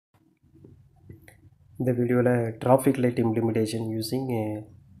இந்த வீடியோவில் traffic light implementation using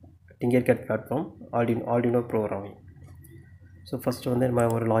Tinkercad platform Arduino programming. So first வந்து நம்ம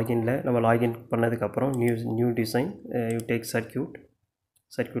ஒரு லாகின்ல நம்ம லாகின் பண்ணதுக்கப்புறம் நியூ டிசைன் யூ டேக்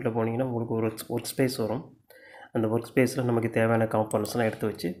சர்க்யூட்டில் போனீங்கன்னா உங்களுக்கு ஒரு ஒர்க் ஸ்பேஸ் வரும். அந்த ஒர்க் ஸ்பேஸில் நமக்கு தேவையான காம்பனன்ட்ஸ்லாம் எடுத்து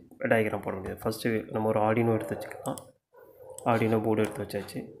வச்சு டயக்ராம் போட முடியாது. ஃபஸ்ட்டு நம்ம ஒரு ஆர்டினோ எடுத்து வச்சுக்கலாம். ஆர்டினோ போர்டு எடுத்து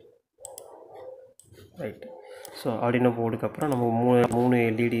வச்சாச்சு. ரைட். ஸோ ஆர்டினோ போர்டுக்கு அப்புறம் நம்ம மூணு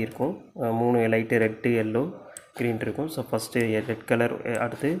எல்இடி இருக்கும். 3 லைட்டு ரெட்டு எல்லோ க்ரீன் இருக்கும். ஸோ ஃபஸ்ட்டு ரெட் கலர்,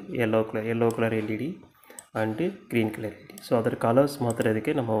 அடுத்து yellow colour LED and green colour LED. So அதோட கலர்ஸ்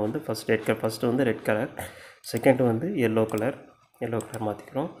மாற்றுறதுக்கு நம்ம வந்து ஃபஸ்ட்டு வந்து ரெட் கலர், செகண்ட் வந்து எல்லோ கலர்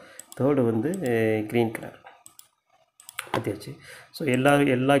மாற்றிக்கிறோம், தேர்டு வந்து க்ரீன் கலர் மாற்றியாச்சு. ஸோ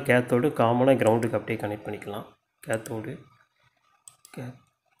எல்லா கேத்தோடு காமனாக கிரவுண்டுக்கு அப்படியே கனெக்ட் பண்ணிக்கலாம். கேத்தோடு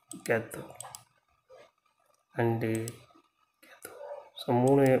அண்டு ஸோ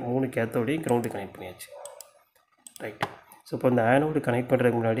மூணு கேத்தோடையும் கிரவுண்டு கனெக்ட் பண்ணியாச்சு. ரைட். ஸோ இப்போ இந்த ஆனோடு கனெக்ட்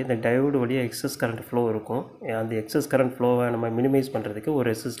பண்ணுறதுக்கு முன்னாடி இந்த டயோடு வழியாக எக்ஸஸ் கரண்ட் ஃப்ளோ இருக்கும். அந்த எக்ஸஸ் கரண்ட் ஃப்ளோவை நம்ம மினிமைஸ் பண்ணுறதுக்கு ஒரு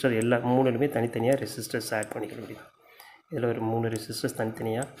ரெசிஸ்டர் மூணுலையுமே தனித்தனியாக ரெசிஸ்டர்ஸ் ஆட் பண்ணிக்க முடியும். இதில் ஒரு 3 ரெசிஸ்டர்ஸ்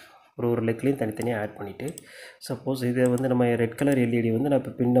தனித்தனியாக ஒரு லெக்லேயும் தனித்தனியாக ஆட் பண்ணிவிட்டு, சப்போஸ் இதை வந்து நம்ம ரெட் கலர் எல்இடி வந்து நான்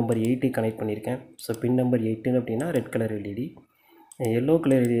இப்போ பின் நம்பர் 8 கனெக்ட் பண்ணியிருக்கேன். ஸோ பின் நம்பர் 8 அப்படின்னா red colour LED. Yellow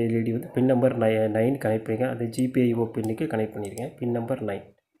colour LED வந்து பின் நம்பர் 9 கனெக்ட் பண்ணியிருக்கேன். அது ஜிபிஐஓ பின்னுக்கு கனெக்ட் பண்ணியிருக்கேன், பின் நம்பர் 9.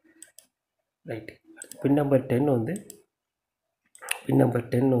 ரைட்டு. பின் நம்பர் 10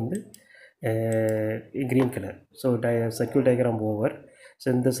 வந்து green colour. So circuit diagram over. So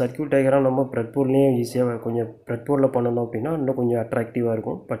இந்த சர்க்யூட் டயக்ராம் நம்ம ப்ரெட்போர்ட்லேயும் ஈஸியாக கொஞ்சம் ப்ரெட்போர்டில் பண்ணணும் அப்படின்னா இன்னும் கொஞ்சம் அட்ராக்டிவாக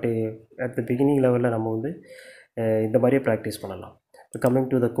இருக்கும். பட்டு அட் த பிகினிங் லெவலில் நம்ம வந்து இந்த மாதிரியே ப்ராக்டிஸ் பண்ணலாம். இப்போ கம்மிங்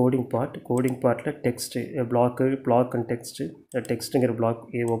டு த கோடிங் பார்ட்டில் text black and டெக்ஸ்ட்டுங்கிற black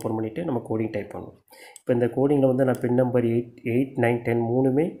open பண்ணிவிட்டு நம்ம கோடிங் டைப் பண்ணணும். இப்போ இந்த கோடிங்கில் வந்து நான் பின் நம்பர் 8, 9, 10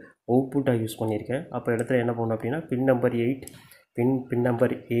 மூணுமே அவுட்புட்டாக யூஸ் பண்ணியிருக்கேன். அப்போ இடத்துல என்ன பண்ணணும் அப்படின்னா பின்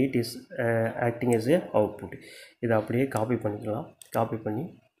number 8 is acting S A output. இதை அப்படியே காப்பி பண்ணிக்கலாம். காப்பி பண்ணி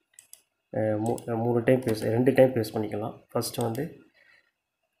 2 டைம் பேஸ்ட் பண்ணிக்கலாம். ஃபஸ்ட்டு வந்து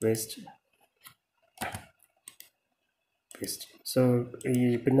பேஸ்ட். ஸோ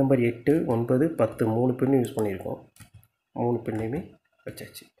பின் நம்பர் 8, 9, 10 3 பின்னு யூஸ் பண்ணியிருக்கோம். 3 பின்னையுமே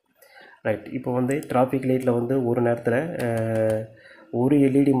வச்சாச்சு. ரைட். இப்போ வந்து டிராஃபிக் லைட்டில் வந்து ஒரு நேரத்தில் ஒரு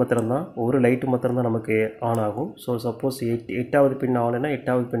எல்இடி மாத்திரம்தான், ஒரு லைட்டு மாத்திரம்தான் நமக்கு ஆன் ஆகும். ஸோ சப்போஸ் 8வது பின் ஆனுன்னா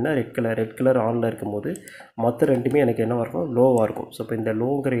 8வது பின்னா ரெட் கலர் ஆனில் இருக்கும்போது மற்ற ரெண்டுமே எனக்கு என்னவாக இருக்கும், லோவாக இருக்கும். ஸோ இப்போ இந்த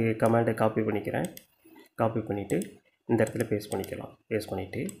லோங்கிற கமாண்டை காப்பி பண்ணிவிட்டு இந்த இடத்துல பேஸ்ட்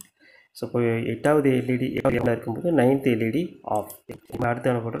பண்ணிவிட்டு ஸோ இப்போ 8வது எல்இடி இருக்கும்போது 9th எல்இடி ஆஃப். அடுத்து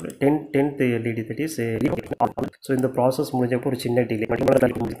என்ன பண்ணுறது, 10th LED that is on. So இந்த ப்ராசஸ் முடிஞ்சப்போ ஒரு சின்ன டிலே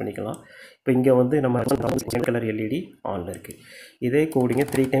பண்ணிக்கலாம். இப்போ இங்கே வந்து நம்ம ரெட் கலர் எல்இடி ஆனில் இருக்குது. இதே கோடிங்கை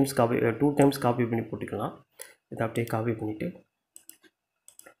 2 டைம்ஸ் காப்பி பண்ணி போட்டுக்கலாம். இதை அப்படியே காப்பி பண்ணிவிட்டு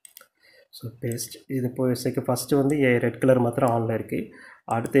ஸோ பேஸ்ட். இது இப்போ ஃபஸ்ட்டு வந்து ரெட் கலர் மாத்திரம் ஆனில் இருக்குது.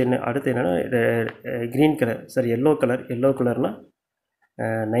 அடுத்து என்னென்னா green colour, sorry yellow கலர்னால்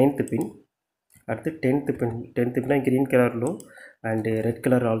 9th பின். அடுத்து 10th பின்னா green colour low and red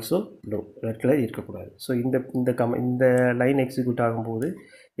colour also low. Red colour இருக்கக்கூடாது. ஸோ இந்த லைன் எக்ஸிக்யூட் ஆகும்போது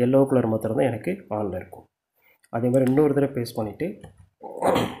எல்லோ கலர் மாத்திரம் தான் எனக்கு ஆனில் இருக்கும். அதே மாதிரி இன்னொரு தடவை பேஸ்ட் பண்ணிவிட்டு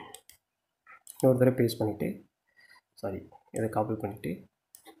சாரி இதை காப்பி பண்ணிவிட்டு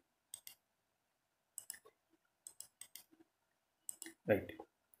ரைட்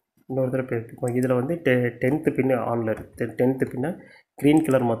இன்னொரு தடவை இப்போ இதில் வந்து 10th பின்னு ஆனில் இருக்குது. 10th பின்னா க்ரீன்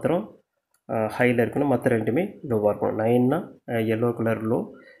கலர் மாத்திரம் ஹையில் இருக்கணும், மற்ற ரெண்டுமே லோவாக இருக்கணும். 9னா yellow colour low,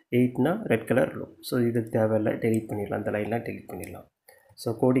 8னா red colour low. So இது தேவையில்லை, டெலீட் பண்ணிடலாம். அந்த லைன்லாம் டெலீட் பண்ணிடலாம். ஸோ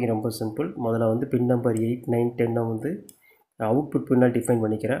கோடிங் ரொம்ப சிம்பிள். முதல்ல வந்து பின் நம்பர் 8, 9, 10 வந்து அவுட்புட் பின்னாக டிஃபைன்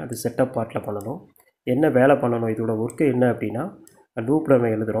பண்ணிக்கிறேன். அது செட்டப் பார்ட்டில் பண்ணணும். என்ன வேலை பண்ணணும், இதோட ஒர்க்கு என்ன அப்படின்னா லூப்பில்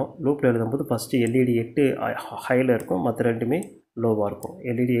நம்ம எழுதும்போது ஃபஸ்ட்டு எல்இடி 8 ஹையில் இருக்கும், மற்ற ரெண்டுமே லோவாக இருக்கும்.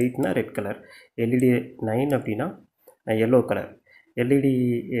 எல்இடி 8னா ரெட் கலர், எல்இடி 9 அப்படின்னா எல்லோ கலர், எல்இடி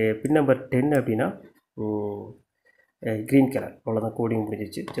பின் நம்பர் 10 அப்படின்னா க்ரீன் கலர். அவ்வளோதான், கோடிங்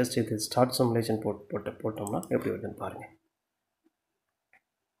முடிஞ்சிச்சு. ஜஸ்ட் இது ஸ்டார்ட் சிமுலேஷன் போட்டோம்னா எப்படி வருதுன்னு பாருங்கள்.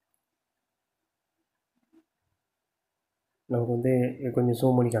 நமக்கு வந்து கொஞ்சம்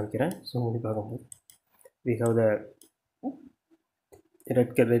ஜூம் பண்ணி காமிக்கிறேன். ஜூம் பண்ணி பார்க்கும்போது we have the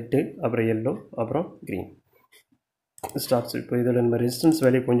ரெட்டு, அப்புறம் எல்லோ, அப்புறம் க்ரீன் ஸ்டார்ட்ஸ். இப்போ இதில் நம்ம ரெசிஸ்டன்ஸ்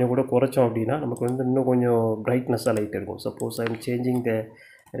வேல்யூ கொஞ்சம் கூட குறைச்சோம் அப்படின்னா நமக்கு வந்து இன்னும் கொஞ்சம் பிரைட்னஸாக லைட் இருக்கும். Suppose I am changing the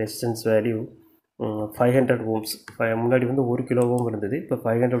resistance value 500 ohms. முன்னாடி வந்து 1 kilo ohm இருந்தது, இப்போ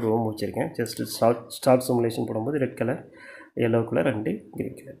 500 ohm வச்சுருக்கேன். ஜஸ்ட் ஸ்டார்ட் சிமுலேஷன் போடும்போது red colour, yellow colour and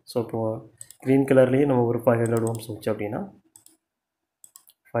green colour. So இப்போது க்ரீன் கலர்லேயே நம்ம ஒரு 500 ohms வச்சோம் அப்படின்னா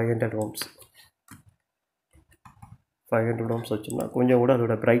 500 ohms 500 ohms வச்சோம்னா கொஞ்சம் கூட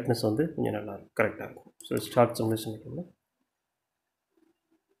அதோட பிரைட்னஸ் வந்து கொஞ்சம் நல்லாயிருக்கும், கரெக்டாக இருக்கும். ஸோ ஸ்டார்ட் சிமுலேஷன் பண்ணிட்டோம்னா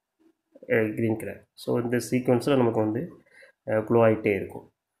க்ரீன் கலர். ஸோ இந்த சீக்வன்ஸில் நமக்கு வந்து க்ளோ ஆகிட்டே இருக்கும்.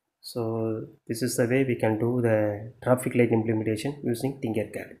 So this is the way we can do the traffic light implementation using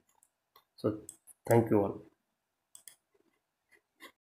Tinkercad. So thank you all.